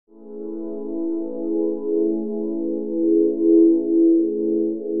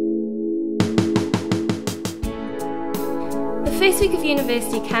first week of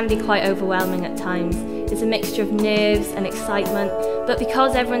university can be quite overwhelming at times. It's a mixture of nerves and excitement, but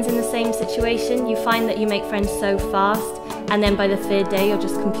because everyone's in the same situation, you find that you make friends so fast, and then by the third day you're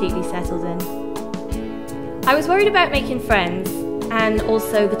just completely settled in. I was worried about making friends and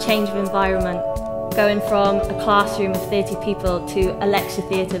also the change of environment, going from a classroom of 30 people to a lecture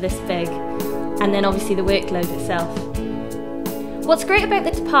theatre this big, and then obviously the workload itself. What's great about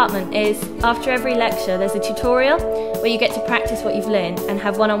the department is after every lecture there's a tutorial where you get to practice what you've learned and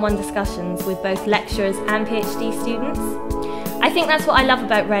have one-on-one discussions with both lecturers and PhD students. I think that's what I love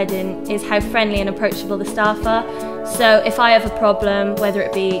about Reading, is how friendly and approachable the staff are. So if I have a problem, whether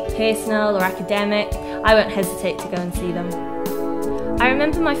it be personal or academic, I won't hesitate to go and see them. I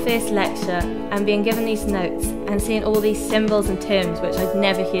remember my first lecture and being given these notes and seeing all these symbols and terms which I'd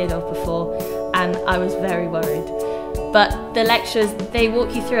never heard of before, and I was very worried. But the lecturers, they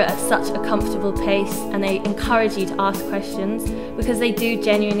walk you through it at such a comfortable pace, and they encourage you to ask questions because they do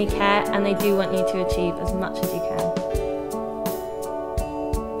genuinely care and they do want you to achieve as much as you can.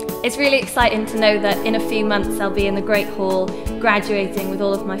 It's really exciting to know that in a few months I'll be in the Great Hall, graduating with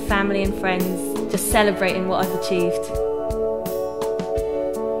all of my family and friends, just celebrating what I've achieved.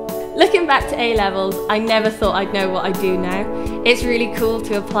 Looking back to A-levels, I never thought I'd know what I do now. It's really cool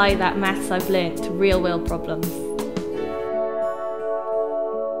to apply that maths I've learnt to real-world problems.